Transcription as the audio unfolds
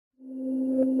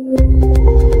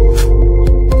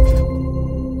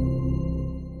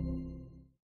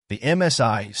The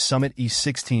MSI Summit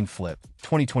E16 Flip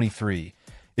 2023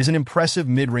 is an impressive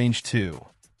mid-range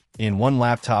 2-in-1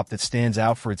 laptop that stands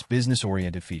out for its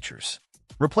business-oriented features.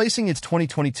 Replacing its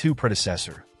 2022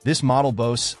 predecessor, this model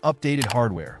boasts updated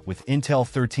hardware with Intel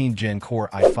 13th Gen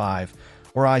Core i5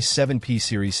 or i7P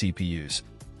series CPUs,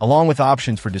 along with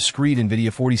options for discrete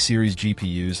NVIDIA 40 series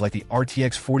GPUs like the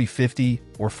RTX 4050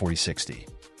 or 4060.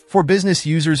 For business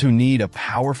users who need a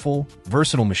powerful,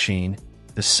 versatile machine,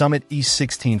 the Summit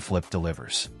E16 Flip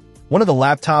delivers. One of the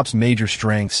laptop's major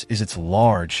strengths is its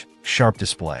large, sharp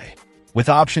display, with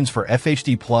options for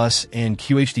FHD Plus and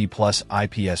QHD Plus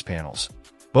IPS panels,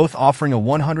 both offering a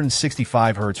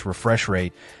 165Hz refresh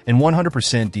rate and 100%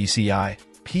 DCI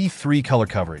P3 color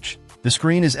coverage. The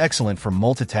screen is excellent for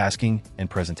multitasking and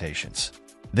presentations.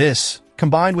 This,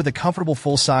 combined with a comfortable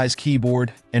full-size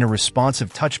keyboard and a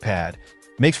responsive touchpad,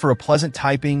 makes for a pleasant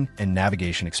typing and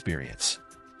navigation experience.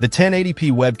 The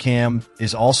 1080p webcam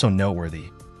is also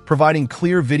noteworthy, providing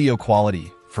clear video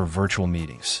quality for virtual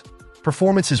meetings.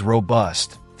 Performance is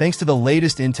robust, thanks to the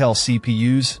latest Intel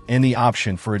CPUs and the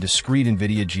option for a discrete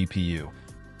NVIDIA GPU,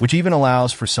 which even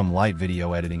allows for some light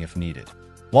video editing if needed.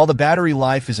 While the battery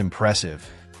life is impressive,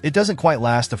 it doesn't quite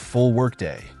last a full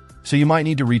workday, so you might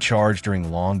need to recharge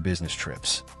during long business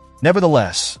trips.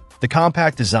 Nevertheless, the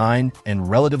compact design and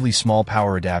relatively small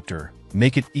power adapter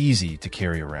make it easy to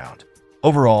carry around.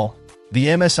 Overall, the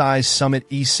MSI's Summit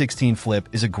E16 Flip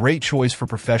is a great choice for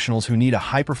professionals who need a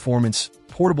high-performance,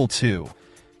 portable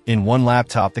 2-in-1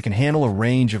 laptop that can handle a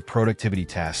range of productivity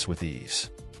tasks with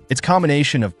ease. Its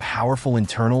combination of powerful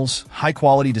internals,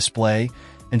 high-quality display,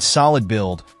 and solid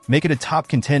build make it a top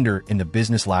contender in the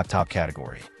business laptop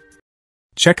category.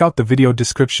 Check out the video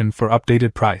description for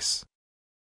updated price.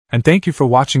 And thank you for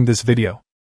watching this video.